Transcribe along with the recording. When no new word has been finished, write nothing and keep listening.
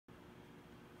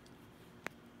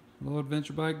Hello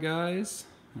adventure bike guys.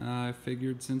 I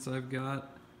figured since I've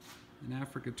got an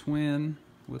Africa Twin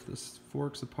with the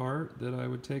forks apart that I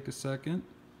would take a second,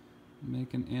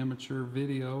 make an amateur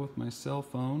video with my cell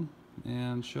phone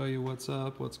and show you what's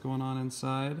up, what's going on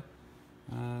inside.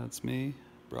 It's me,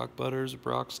 Brock Butters,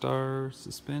 Brockstar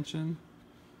suspension.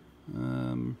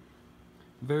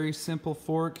 Very simple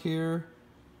fork here.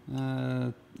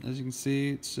 As you can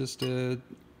see, it's just a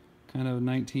kind of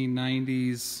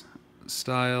 1990s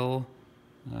style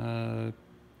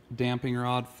damping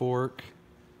rod fork.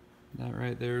 That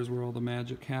right there is where all the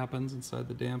magic happens, inside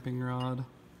the damping rod.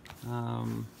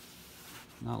 Not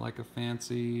like a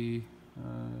fancy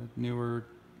newer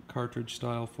cartridge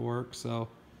style fork. So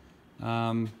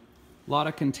a lot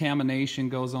of contamination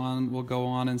will go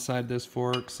on inside this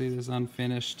fork. See, this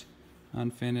unfinished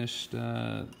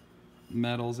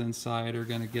metals inside are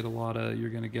going to get a lot of,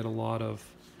 you're going to get a lot of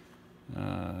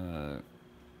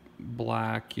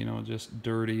black, just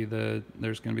dirty. There's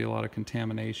going to be a lot of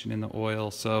contamination in the oil,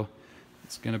 so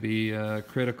it's going to be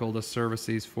critical to service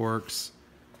these forks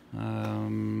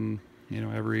every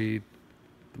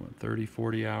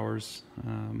 30-40 hours,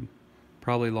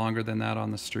 probably longer than that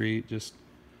on the street. Just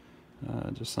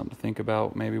something to think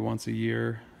about, maybe once a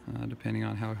year, depending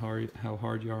on how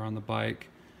hard you are on the bike.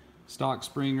 Stock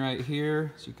spring right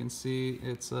here, as you can see,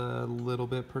 it's a little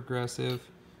bit progressive,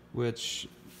 which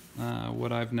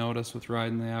what I've noticed with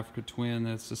riding the Africa Twin,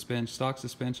 that stock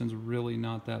suspension's really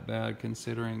not that bad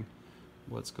considering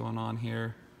what's going on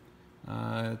here.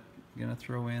 Gonna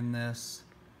throw in this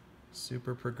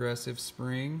super progressive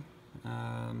spring,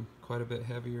 quite a bit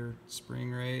heavier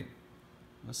spring rate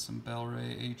with some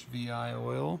Bellray HVI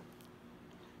oil.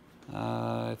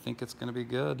 I think it's gonna be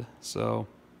good, so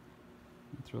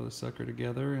throw the sucker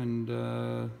together and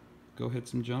go hit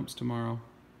some jumps tomorrow.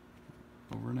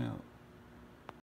 Over and out.